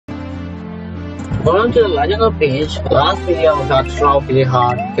Welcome to the Legend of Beach. Last video we got thrown really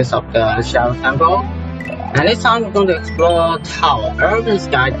hard because of the Shadow Temple. And this time we're going to explore Tower, Urban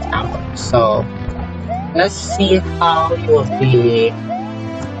Sky Temple. So let's see how it will be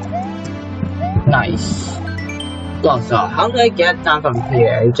nice. So how do I get down from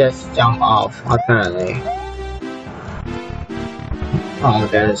here? You just jump off apparently. Oh,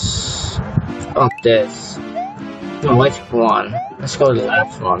 there's this. No, which one? Let's go to the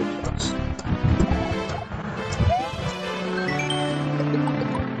left one first.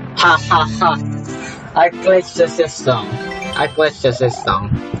 Ha ha ha! I glitched the system.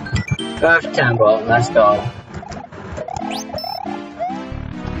 Earth Temple, let's go.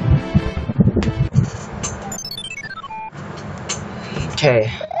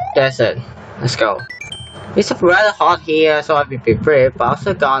 Okay, that's it. Let's go. It's rather hot here, so I will be brave, but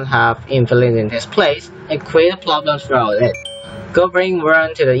also gonna have influence in this place and create problems throughout it. Go bring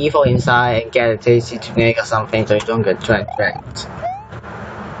Run to the evil inside and get a tasty tunic or something so you don't get drenched.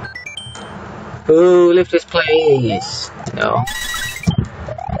 Ooh, leave this place. No.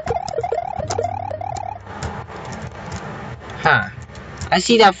 Huh. I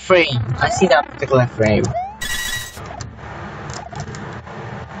see that frame. I see that particular frame.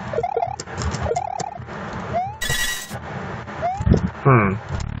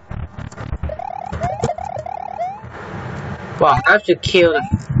 Well, I have to kill them.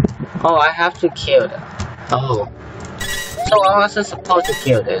 Oh, I have to kill them. Oh. So I wasn't supposed to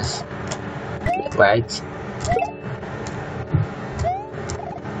kill this. Right?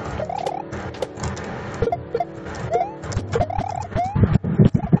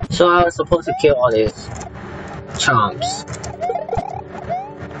 So I was supposed to kill all these charms.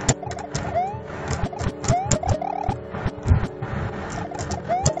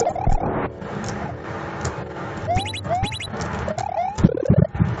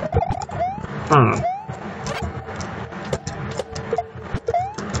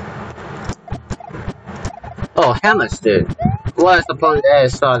 Oh, hammers, dude. What I suppose it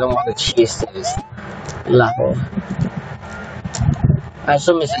is, so I don't want to cheese this level. I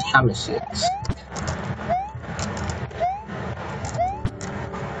assume it's a hammer suits.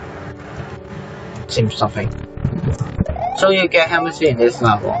 Seems something. So you get hammer suit in this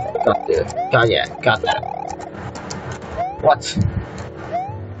level. Got that. What?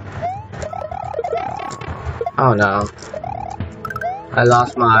 Oh no. I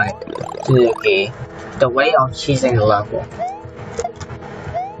lost my key. The way of cheesing the level.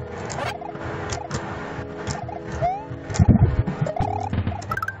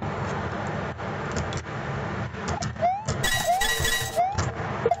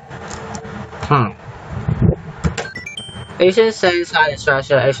 Asian Saints hide the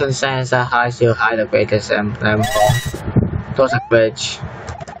treasure, Asian Saints that hides you hide the greatest emblem. Those are bridge.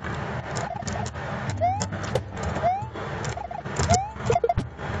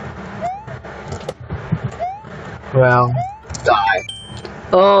 Well, die.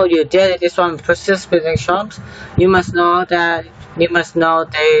 Oh, you did it. This one persists building shops. You must know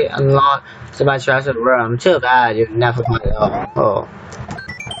they unlock my treasure room. Too bad you never find it all. Oh.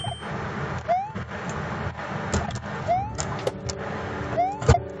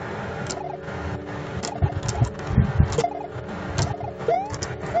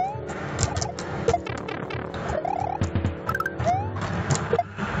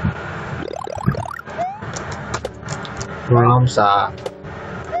 Rooms are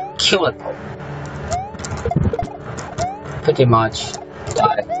killable. Pretty much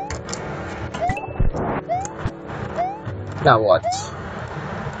die. Now what?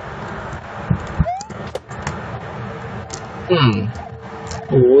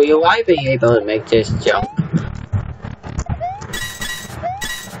 Will I be able to make this jump?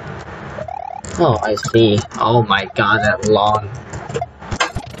 Oh, I see. Oh my god, that long.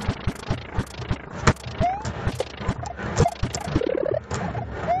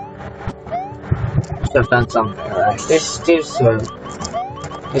 Should have done something, right? This doing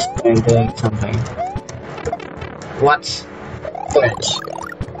something. What? Glitch.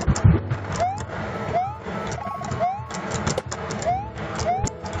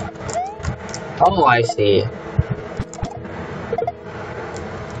 Oh, I see.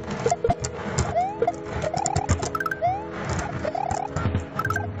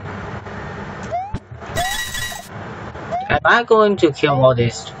 Am I going to kill all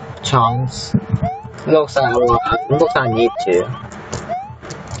these chunks? Looks like I need to.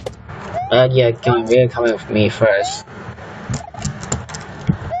 Yeah, really coming with me first.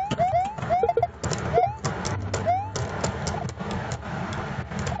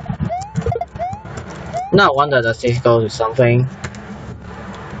 No wonder the stage goes to something.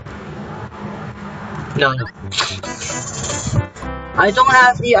 No, no. I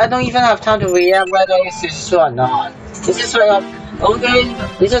don't even have time to react whether it's true or not. It's just straight up, okay,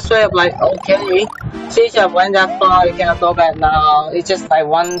 it's just straight up like, okay, since you went that far, you cannot go back now. It's just like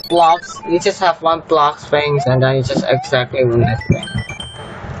one blocks, you just have one block things and then you just exactly the next thing.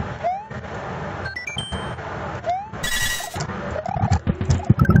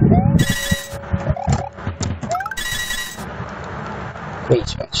 Queen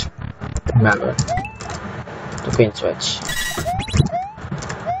switch. Remember, the queen switch.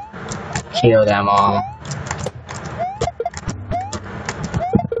 Kill them all.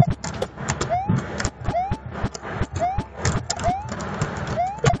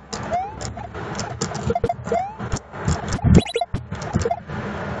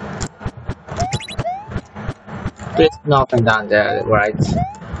 There's nothing down there, right?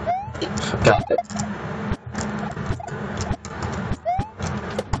 Forgot it.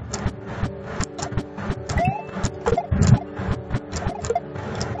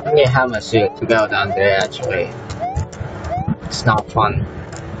 I need hammer suit to go down there actually. It's not fun.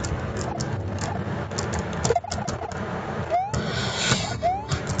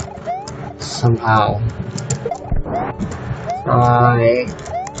 Somehow. Try.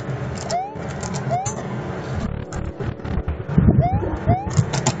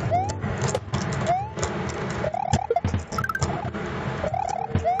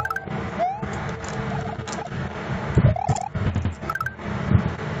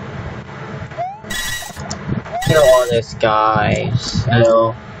 Kill all these guys.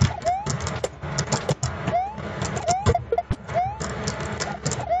 So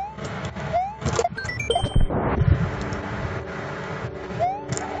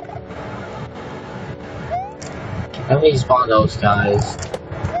let me spawn those guys.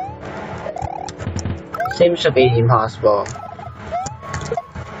 Seems to be impossible.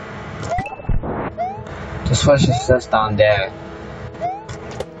 The switch is just down there.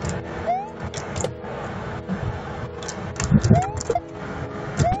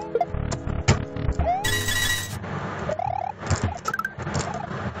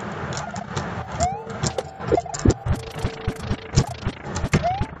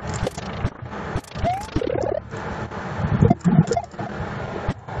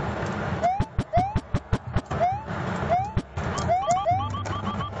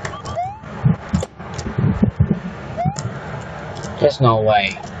 There's no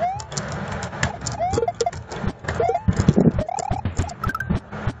way.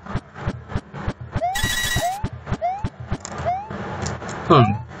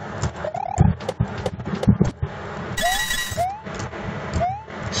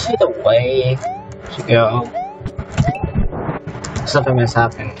 See the way to go. Something is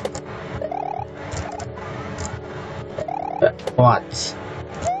happening. But what?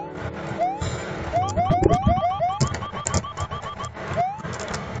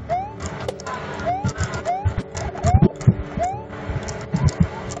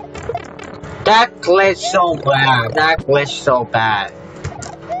 That glitch so bad. That glitch so bad.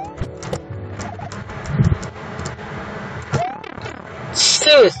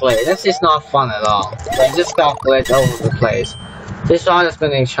 Seriously, this is not fun at all. They just got glitched over the place. This one is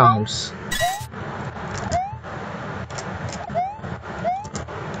spinning charms.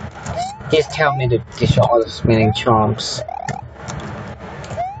 Please tell me to destroy all the spinning charms.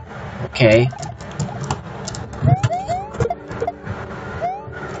 Okay.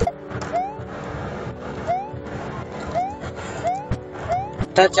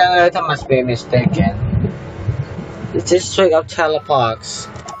 That generator must be mistaken. It just straight up teleports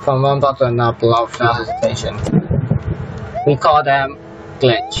from one block to another block without hesitation. We call them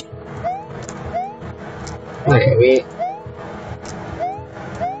glitch.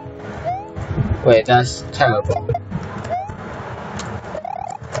 Wait, that's terrible.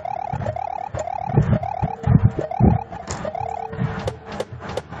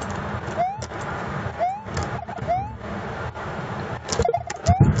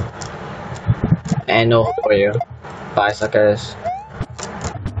 And no hope for you. Bye, suckers.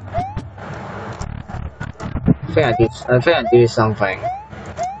 I think I did something.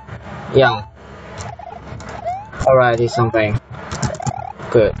 Yeah. Alright, I did something.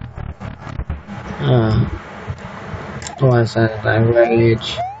 Good. One sentence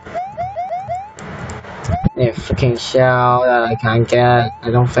language. A freaking shell that I can't get.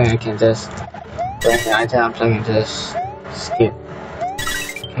 I don't think I can just bring the items. I can just skip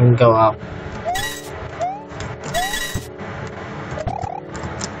and go up.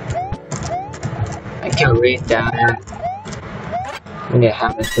 I can read that. We need to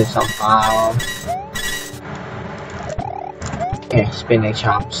have it to somehow. Okay, spinning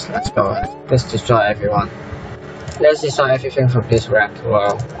chomps. Let's go. Let's destroy everyone. Let's destroy everything from this wrecked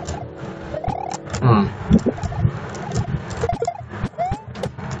world.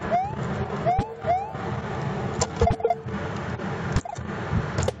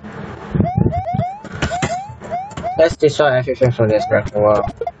 Let's destroy everything from this wrecked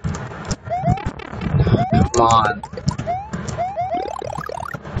world. Come on.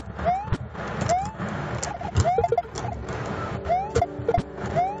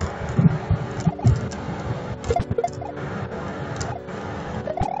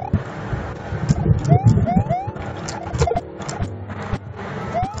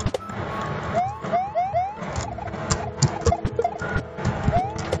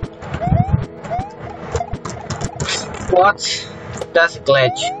 What? That's a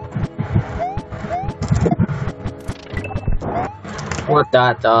glitch. What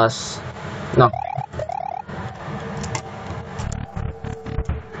that does? No.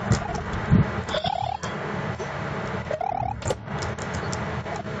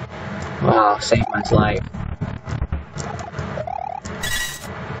 Wow, saved my life.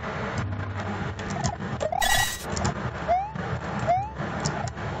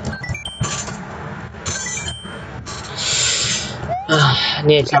 I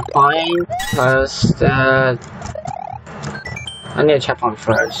need a checkpoint first. I need a checkpoint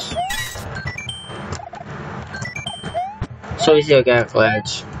first. So easy to get a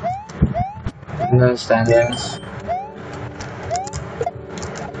glitch. Understand this?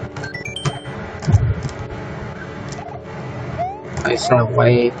 I said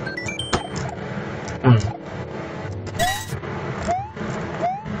wait.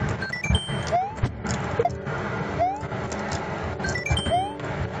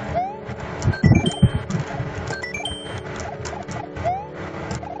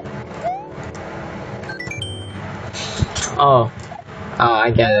 Oh, I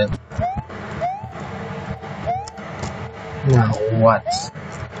get it. Now what?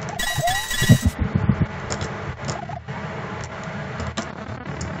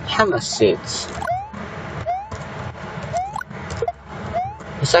 Hammer seeds.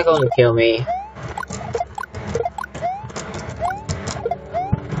 Is that going to kill me?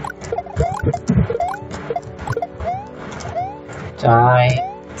 Die.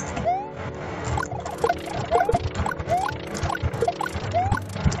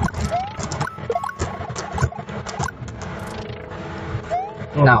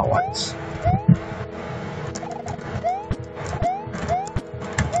 Now what?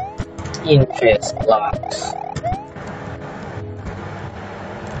 Interest blocks.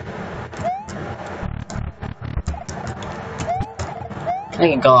 I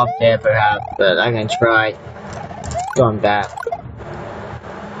can go up there perhaps, but I can try going back.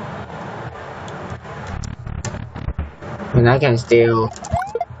 And I can still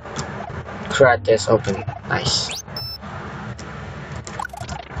crack this open. Nice.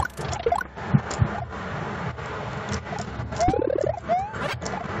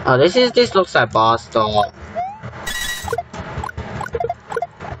 Oh, this looks like boss though.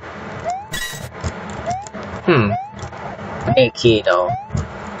 I need a key though.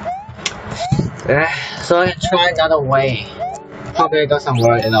 So I can try another way. Probably it doesn't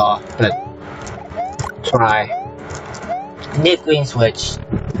work at all, but try. I need green switch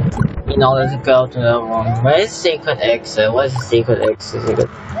in order to go to the room. Where is secret exit? What is the secret exit? Secret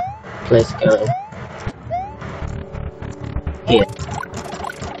place to go. Here.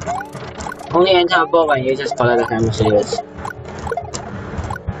 Only enter a boat when you just collect the hammer series.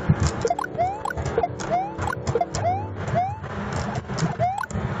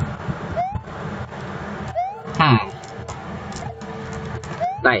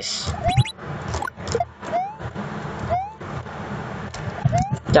 Nice.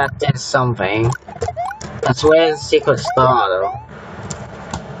 That did something. That's where the secret star though.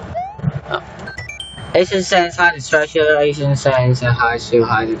 Asian sense hide the structure, Asian sense hide to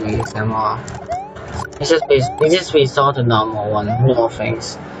hide the things and more. It's just resort to normal one, more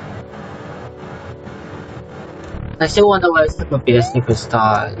things. I still wonder where this could be a secret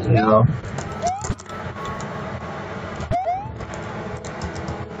star, you know.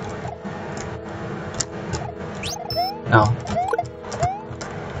 No.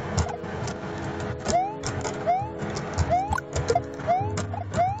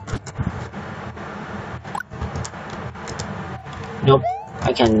 Nope,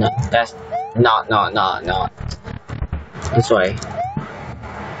 I cannot. That's not. This way.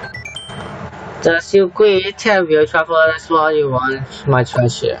 Does you agree? Tell your travelers what you want my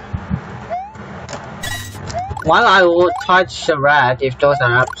treasure. While I would touch the rat if those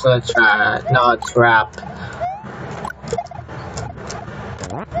are absolute not trap.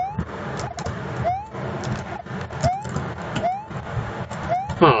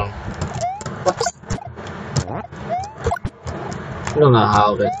 don't know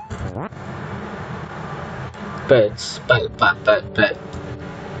how, but.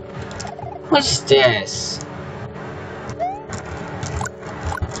 What's this?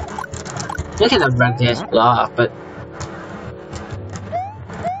 You can break this block, but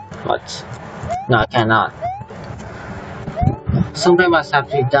what? No, I cannot. Something must have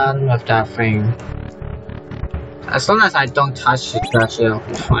to be done with that thing. As long as I don't touch it, actually, I'll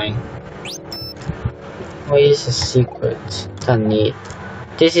be fine. What is the secret? Don't need.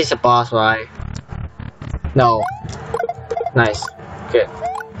 This is a boss, right? No. Nice. Good.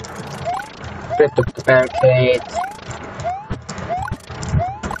 Break the barricade.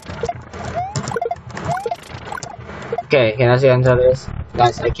 Okay, can I see enter this?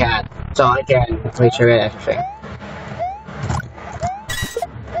 Nice, I can. So I can retrieve everything.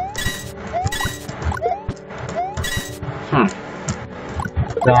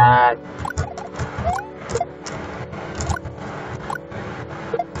 That.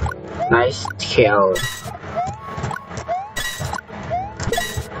 Nice kill.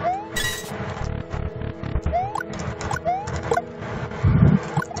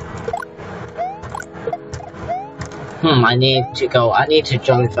 I need to go. I need to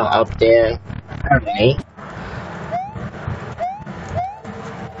jump from up there. Apparently.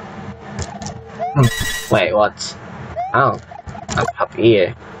 Wait, what? Oh, up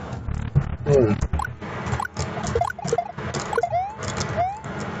here.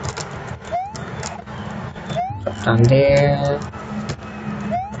 Down there.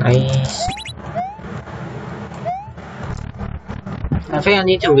 Nice. I think I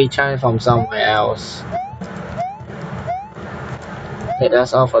need to return from somewhere else. Okay,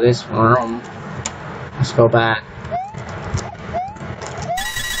 that's all for this room. Let's go back.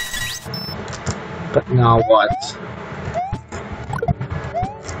 But now what?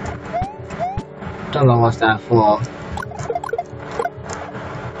 Don't know what's that for.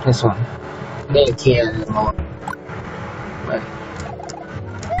 This one. Need to kill it more. Wait.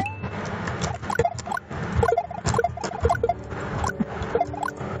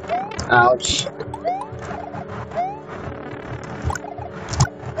 Ouch.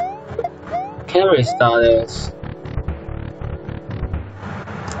 Can I restart this?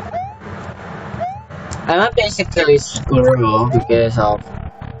 Am I basically screwed because of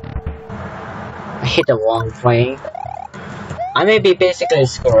I hit the wrong thing? I may be basically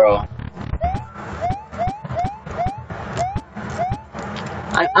screwed.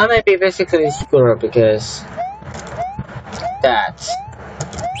 I may be basically screwed because that.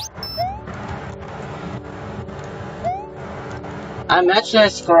 I'm actually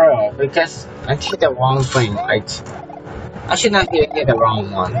screwed because I hit the wrong thing, right? I should not hit the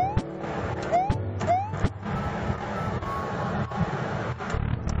wrong one.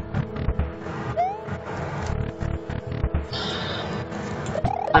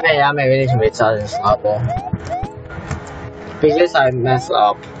 I may really need to restart this level. Because I messed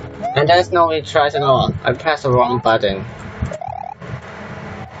up. And there's no retry at all. I pressed the wrong button.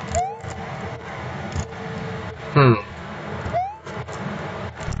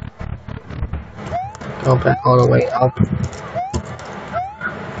 Go back all the way up.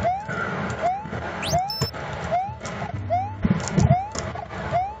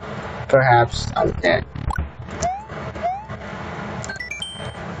 Perhaps I'm dead.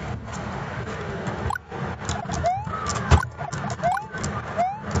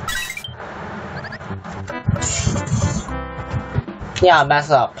 Yeah, I messed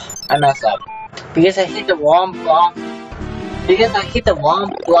up. Because I hit the wrong block.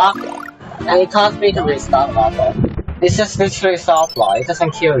 And it caused me to restart level. It's just literally soft law, it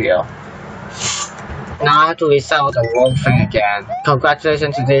doesn't kill you. Now I have to restart the wrong thing again.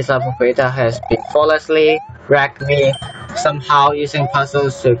 Congratulations, today's level creator has been flawlessly wrecked me somehow using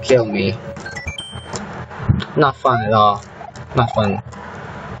puzzles to kill me. Not fun at all. Not fun.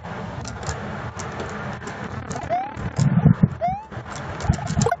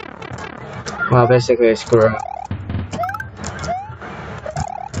 Well, basically screw up.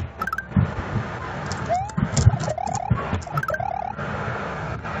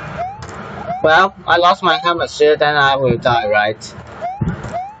 Well, I lost my helmet shield, then I will die, right?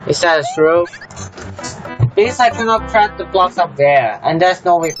 Is that true? Because I cannot crack the blocks up there, and there's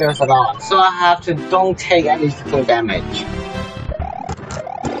no refills at all, so I have to don't take any full damage.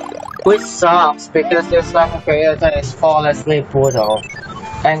 Which sucks, because this level creator is flawlessly brutal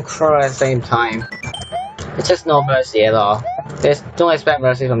and cruel at the same time. It's just no mercy at all. Don't expect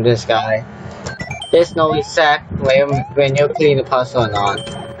mercy from this guy. There's no exact way when you clean the puzzle or not.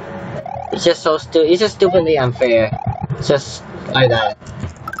 It's just so it's just stupidly unfair. Just like that.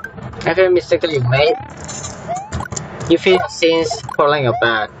 If you mistakenly made, You feel scenes crawling your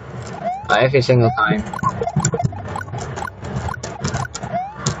back every single time.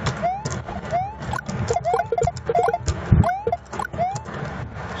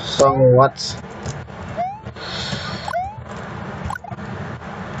 So what?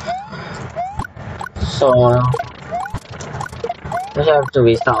 So we have to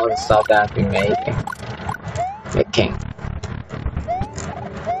restart all the stuff that I've been making.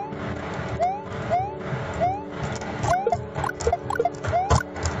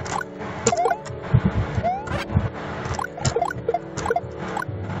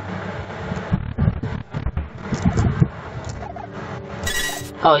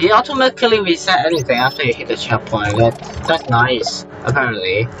 Oh, you automatically reset anything after you hit the checkpoint. That's nice,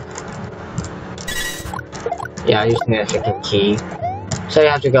 apparently. Yeah, using a freaking key. So you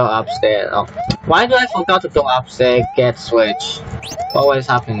have to go upstairs. Oh. Why do I forgot to go upstairs, get switch? Always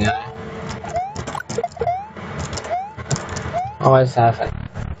happen there. Always happen.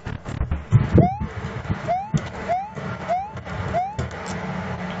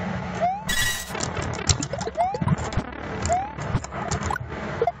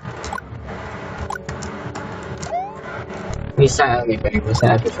 Reset everything,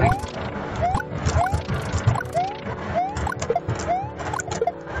 reset everything.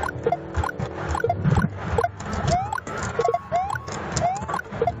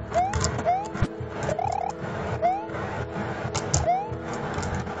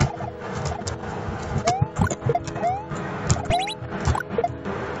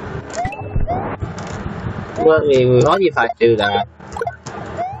 What if I do that?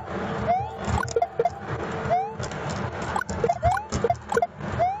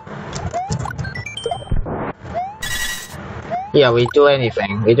 Yeah, we do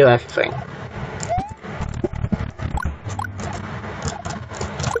anything. We do everything.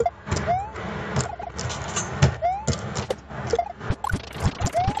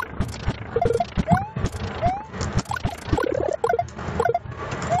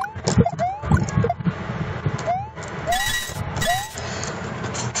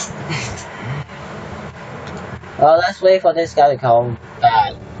 Well, let's wait for this guy to come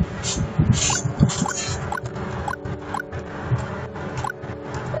back.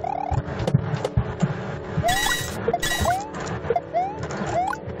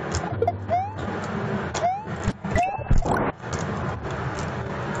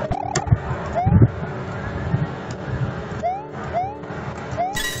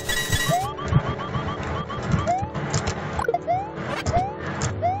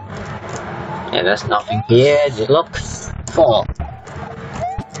 Yeah, there's nothing here. You look full.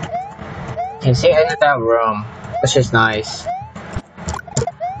 Can see into that room, which is nice.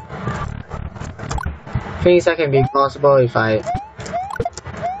 Things that can be possible if I.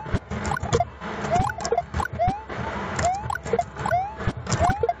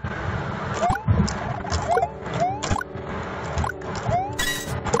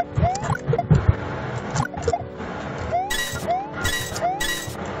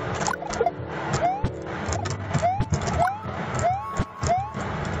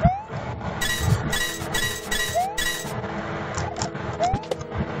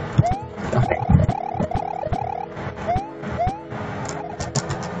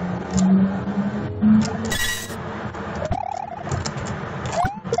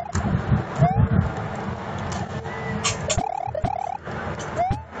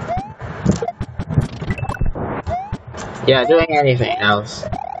 Yeah, doing anything else.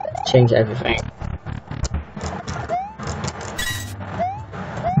 Change everything.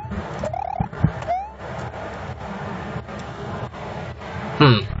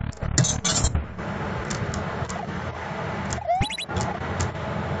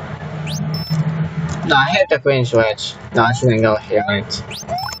 No, I hit the green switch. No, I shouldn't go here, right?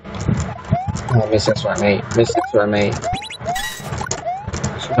 Oh, mistakes were made. Mistakes were made.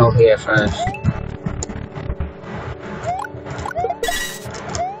 Should go here first.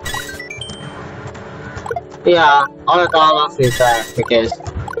 Yeah, all the dialogues reset because.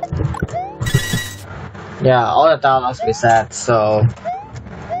 Yeah, all the dialogues reset, so.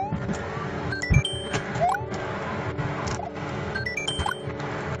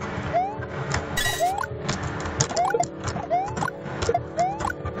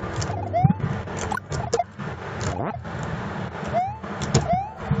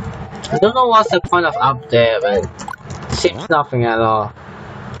 I don't know what's the point of up there, but it seems nothing at all.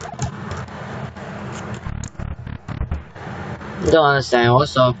 I don't understand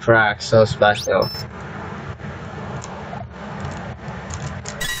what's so cracked, so special.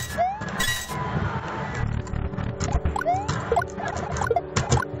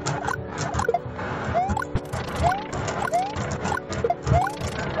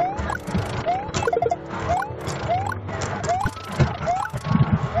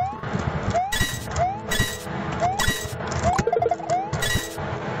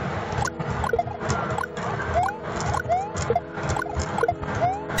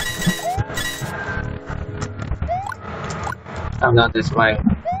 No, not this way.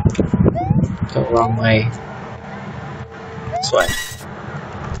 The wrong way. This way.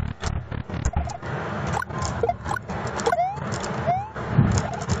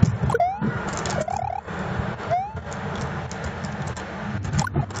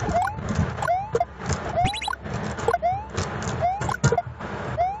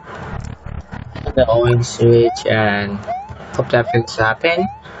 The orange switch and hope that things happen.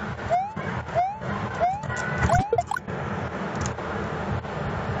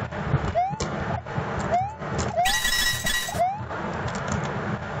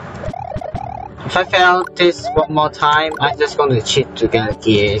 If I fail this one more time, I'm just going to cheat to get a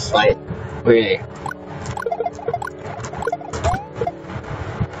gear. It's like, really.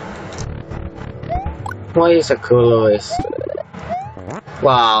 What is a cool noise?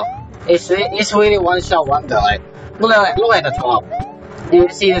 Wow. It's really one-shot wonder. Like, look at the top. Do you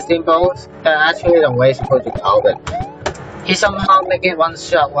see the symbols? That's actually the way supposed to go, but he somehow make it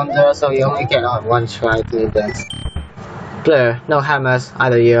one-shot wonder, so you only get on one try to do this. Blur, no hammers,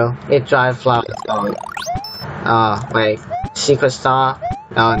 either you. It drive flowers going. Wait, secret star?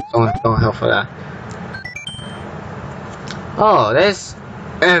 No, don't help for that. Oh, this.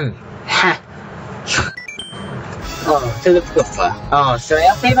 Oh, to the pooper. Oh, so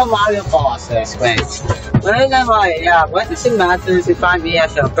I think the Mario boss is great. But anyway, yeah, what does it matter if I be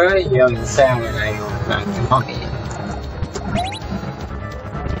as a very young and sad and I'm happy?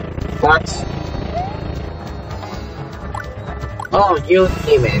 What? Oh, you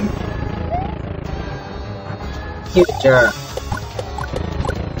demon. You jerk.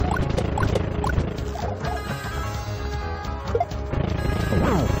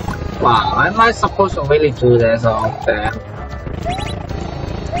 Wow, am I supposed to really do this all there?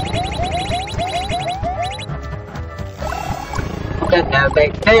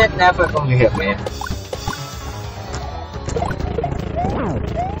 They're never going to hit me.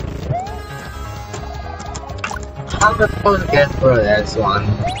 How am I supposed to get through this one?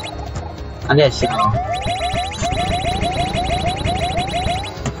 I need to know.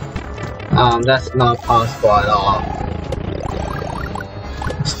 That's not possible at all.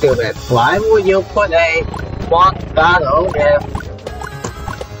 Stupid. Why would you put a boss battle if...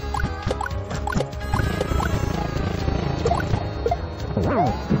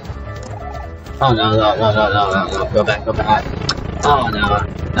 Oh no, go back. Oh no.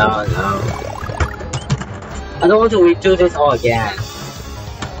 I don't want to redo this all again.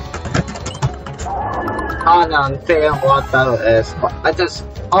 Oh no, I'm figuring what battle is.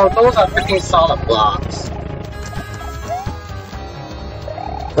 Oh, those are freaking solid blocks.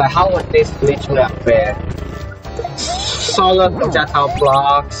 Like, how would this literally unfair? Solid projectile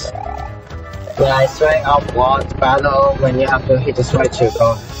blocks. Like, straight up what battle when you have to hit the switch to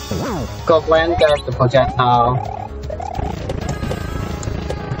go when get the projectile.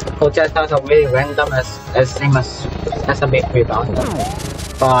 Projectiles are really random as same as a big rebound.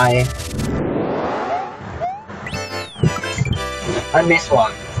 Bye. I missed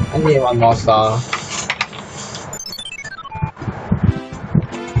one. I need one more star.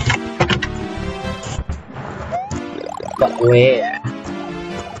 But where?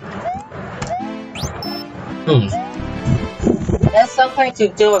 There's something to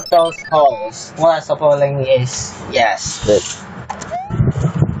do with those holes. What I'm supposing is yes, but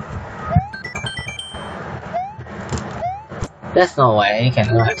there's no way you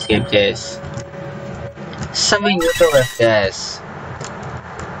can escape this. Something to do with this.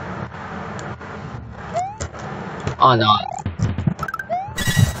 Oh no.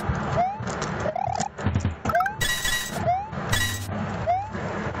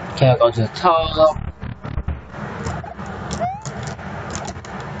 Okay, I'll go to the top.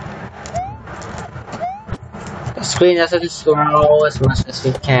 The screen has to scroll as much as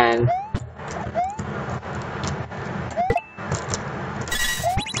we can.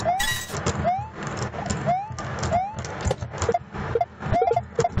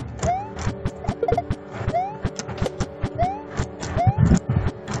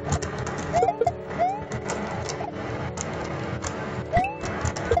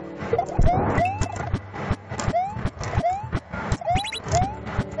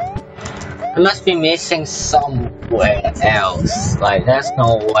 I must be missing somewhere else. Like, there's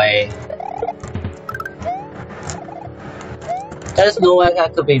no way. There's no way I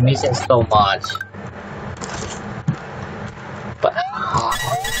could be missing so much. But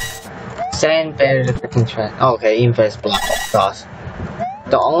sand better the freaking trend. Okay, inverse block, of course.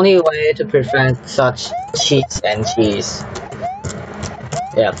 The only way to prevent such cheats and cheese.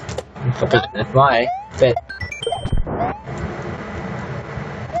 Yep, I forgot that's why. But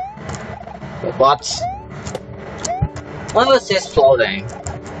what? What was this floating?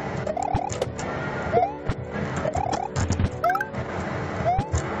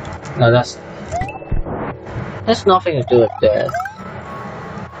 No, that's nothing to do with this.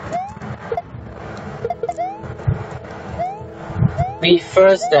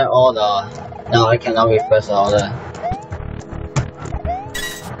 Reverse the order. No, I cannot reverse the order.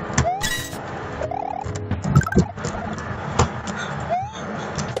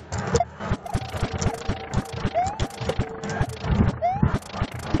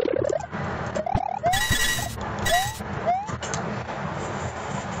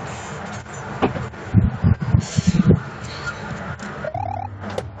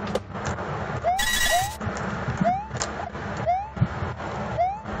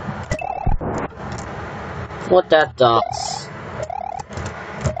 What that does.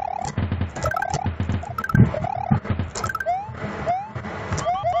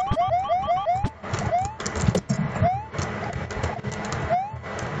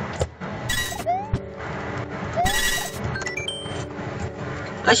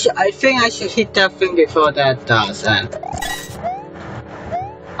 I think I should hit that thing before that does, and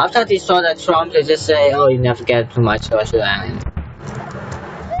after I destroy that trump, they just say, oh, you never get too much treasure, and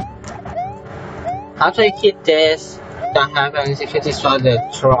after you hit this, that happens if you destroy the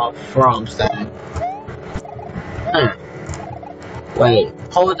trumps, then wait,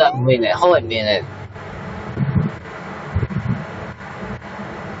 hold a minute.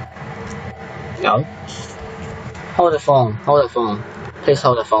 No. Hold the phone. Please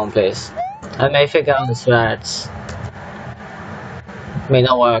hold the phone, please. I may figure out the threads. May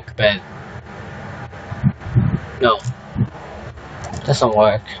not work, but no, doesn't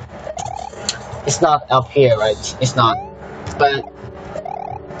work. It's not up here, right? It's not. But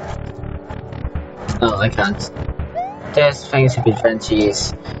no, I can't. There's things to be French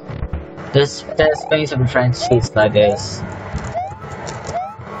cheese. There's things to be French cheese like this.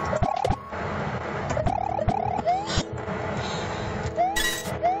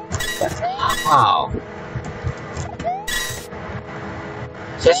 Wow.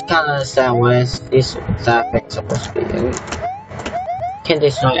 Just can't understand where is that thing supposed to be. Can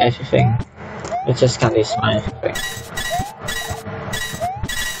destroy everything. It just can't destroy everything.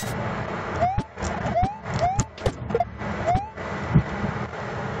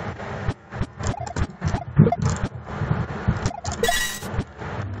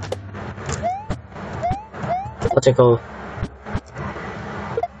 What's it called?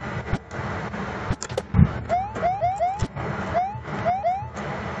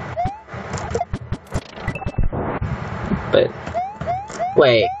 But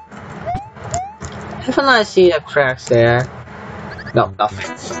wait, haven't I seen the cracks there? No,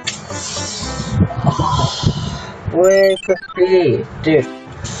 nothing. Where could be, dude?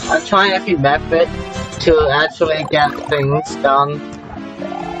 I'm trying every method to actually get things done.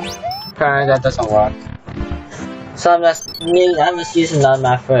 Apparently that doesn't work. So I'm just using that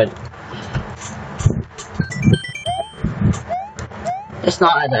method. It's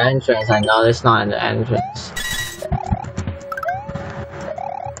not at the entrance. I know it's not at the entrance.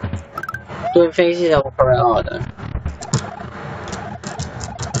 Doing things in the correct order.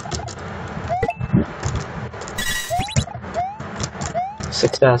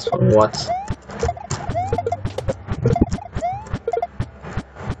 Successful what?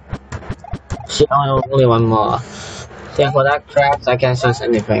 See, only one more. See, for that crafts, I can search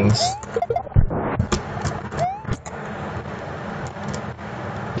anything.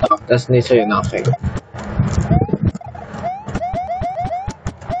 Oh, that's literally nothing.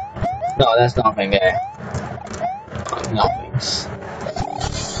 No, there's nothing there. Nothing.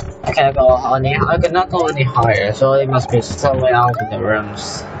 I cannot go any higher, so it must be somewhere out in the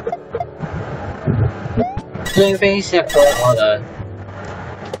rooms. Doing things in correct order.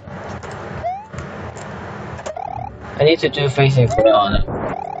 I need to do things in correct order.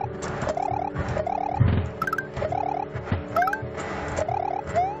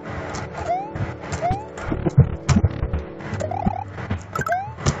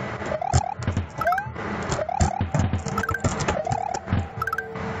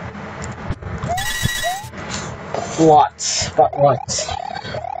 What? But what?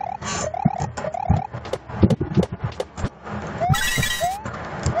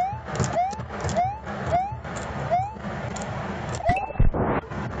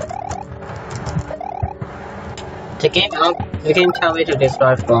 The game tell me to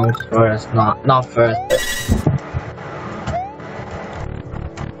destroy phones first, not first.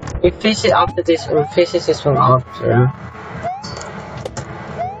 We fix it after this, we fix this one after.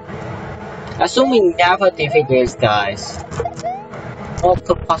 Assume we never defeat these guys. What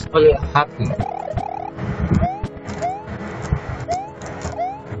could possibly happen?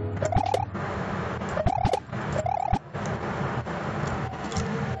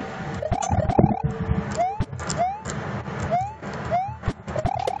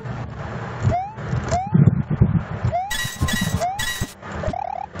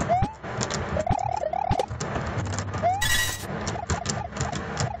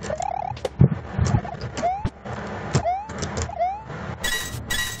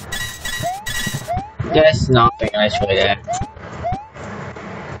 There's nothing actually there.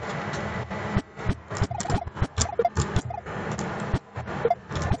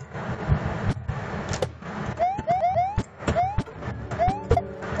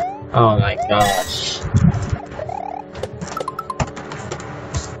 Oh my gosh.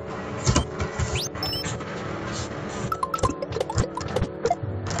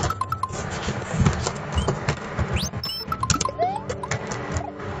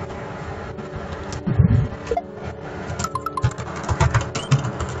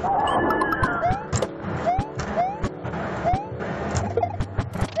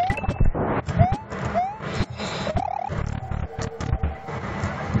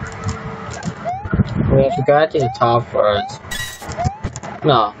 We have to go to the top first.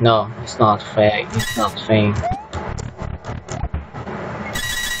 No, it's not fake. It's not fake.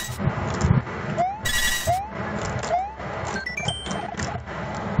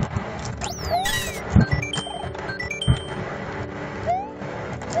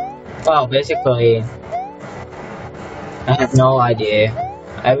 Well, basically, I have no idea.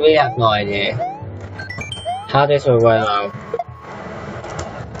 I really have no idea how this will work out.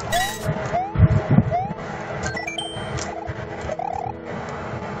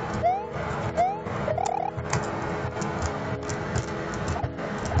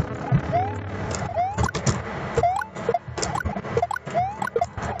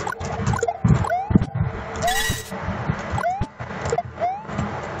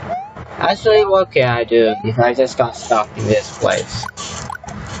 Actually, what can I do if I just got stuck in this place?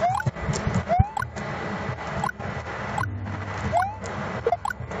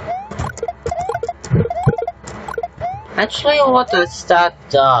 Actually, what does that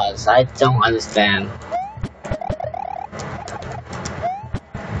does? I don't understand.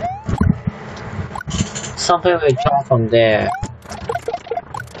 Something will drop from there.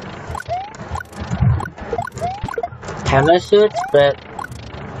 Hammer suit, but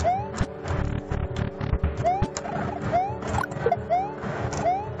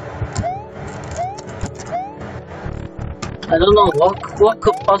I don't know what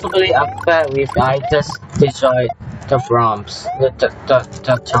could possibly affect if I just destroy the drums,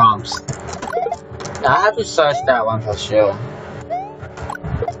 the drums. I have to search that one for sure.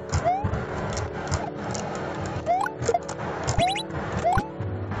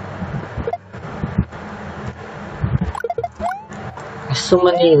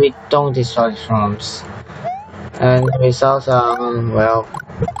 Assuming we don't destroy drums, and the results are well.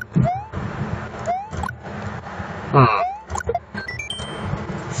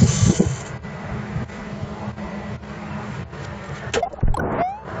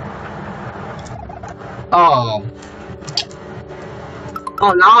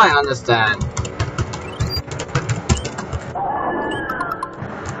 Oh, now I understand.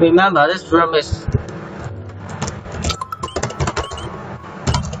 Remember, this room is...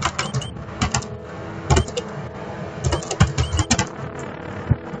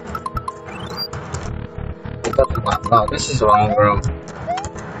 Wow, this is the wrong room.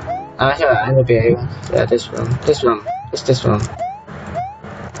 Here, I will be able... Yeah, this room. It's this room.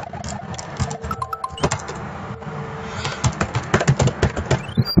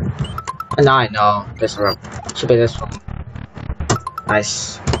 Now I know this room. Should be this room.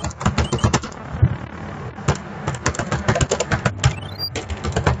 Nice.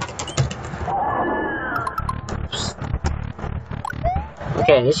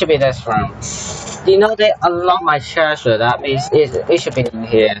 Okay, it should be this room. You know they unlock my treasure, that means it should be in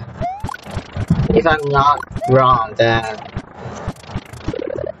here. If I'm not wrong, then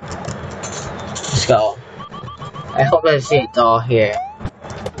let's go. I hope I see a door here.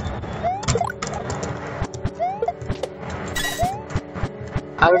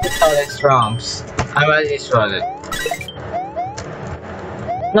 I already saw these drums. I already destroyed it.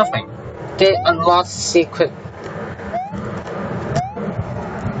 Nothing. They unlocked secret.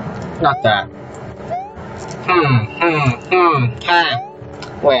 Not that.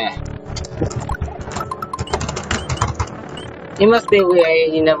 Where? It must be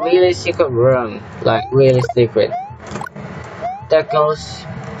in a really secret room. Like, really secret. That goes...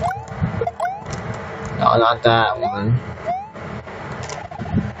 No, not that one.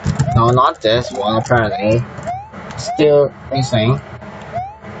 No, not this one, apparently. Still missing.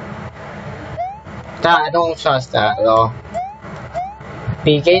 That, I don't trust that at all.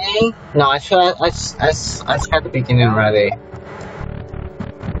 Beginning? No, I tried the beginning already.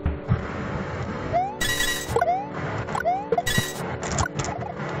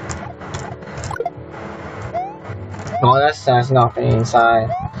 No, there's nothing inside.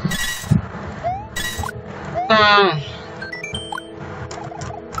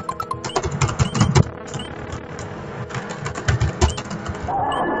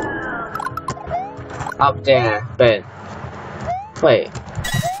 up there, but wait.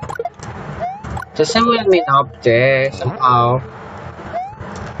 Does it really mean up there somehow?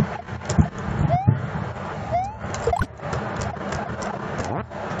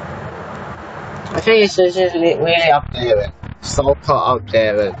 I think it's just really up there, so called up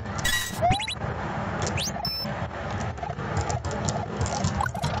there.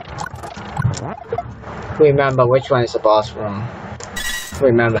 Remember which one is the boss room.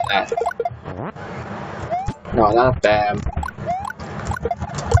 Remember that. No, none of them.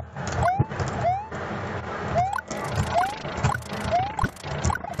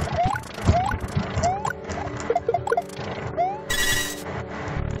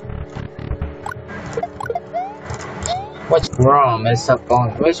 Which room is the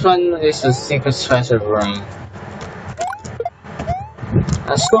phone? Which one is the secret treasure room?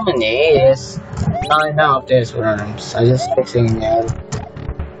 There's so many. There's 9 of these rooms. I just fixing them.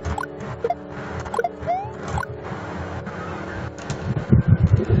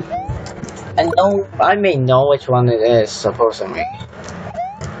 I may know which one it is, supposedly.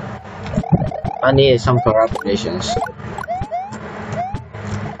 I need some corroborations.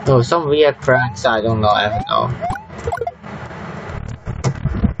 Oh, some weird cracks I don't know, I don't know.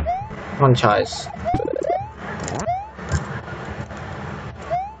 One choice.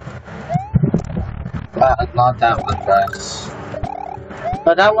 But not that one first.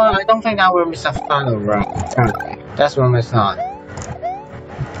 But that one, I don't think that room is a final room, currently. That room is not.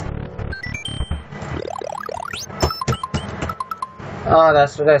 Oh,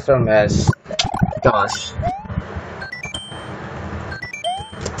 that's what this room is. Gosh.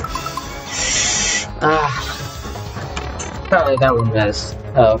 Probably that room is.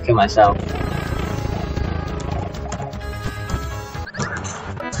 Oh, kill myself.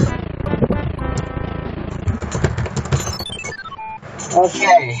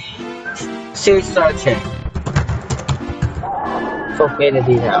 Okay. Still searching. For greater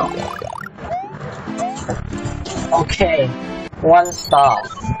detail. Okay. One stop.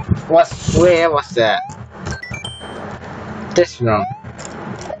 Where was that? This room.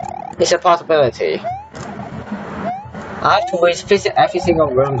 It's a possibility. I have to revisit every single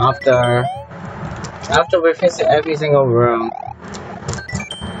room after we visit every single room.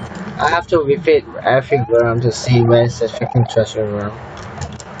 I have to repeat every room to see where's the freaking treasure room.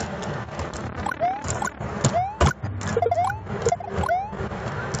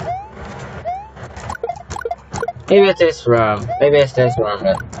 Maybe it's this room. Maybe it's this room.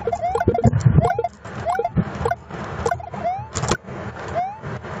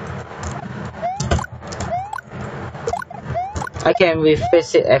 I can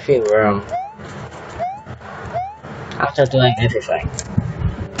revisit every room after doing everything.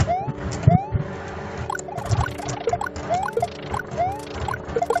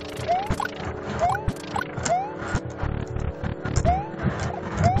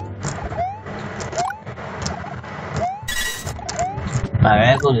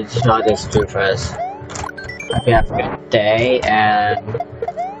 I'm going to try this too first. Hope you have a good day and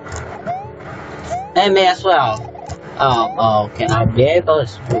me as well. Oh, can I be able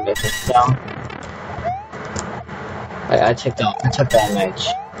to move this down? Wait, I took damage.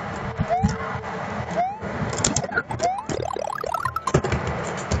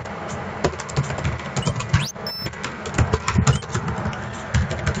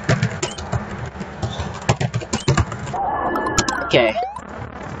 Okay.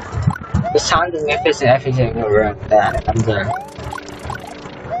 It's time to make this in every single room that I'm there.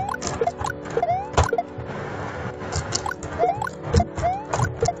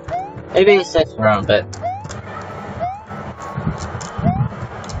 Maybe it's this room, but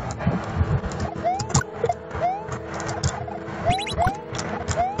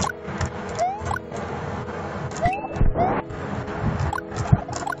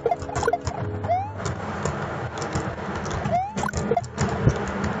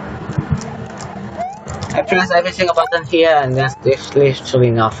I press every single button here and there's literally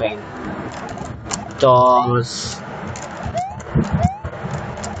nothing. Doors.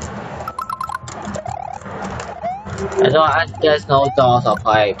 There's no doors or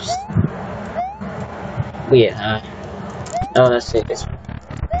pipes. Weird, huh? Oh, let's see this.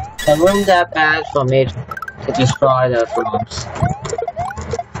 The room that bad for me to destroy the rooms.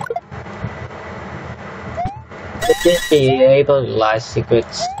 Should this be able to lie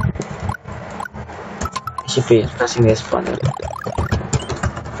secrets? Should be pressing this button.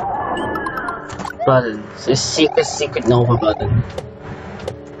 This secret Nova button.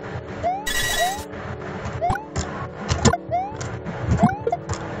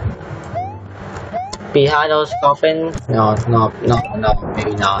 Behind those coffins? No,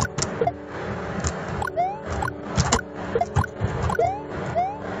 maybe not.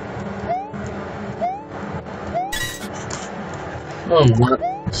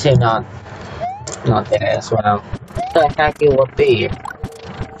 Not, she not there as well. What the heck it would be?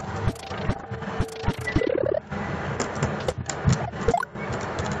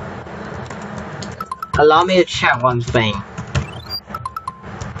 Allow me to check one thing.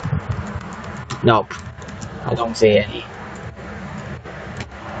 Nope, I don't see any.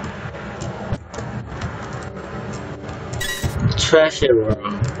 Treasure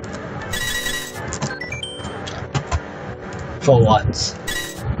room. For once.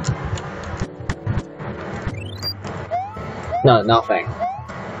 No, nothing.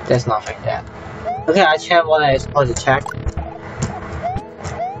 There's nothing there. Okay, I checked what I was supposed to check.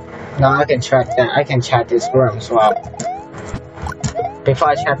 Now I can check that. I can check this room as well. Before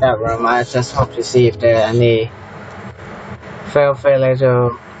I check that room, I just hope to see if there are any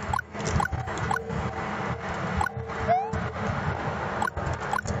little.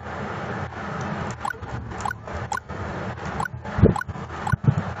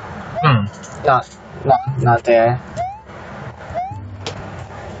 Not there.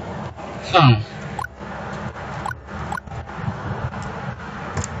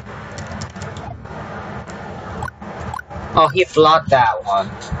 Oh, he blocked that one.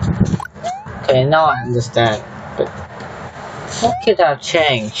 Okay, now I understand. But what could have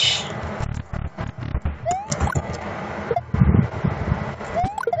changed?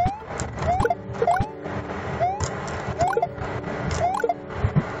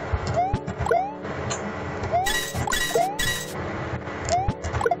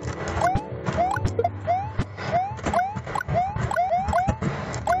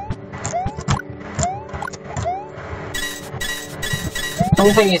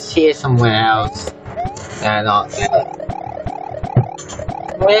 Something is here somewhere else. Not there.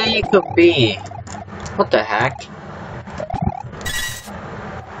 Where it could be? What the heck?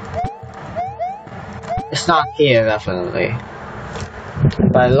 It's not here, definitely.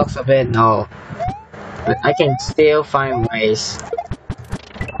 But it looks a bit no. But I can still find ways.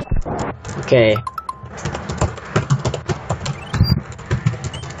 Okay.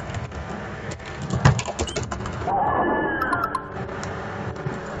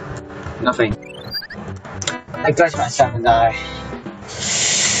 Nothing. I glitched myself and die.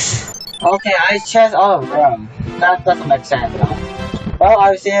 Okay, I checked all of them. That doesn't make sense now. Well,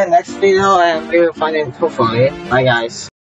 I'll see you in the next video and we will find it hopefully. Bye guys.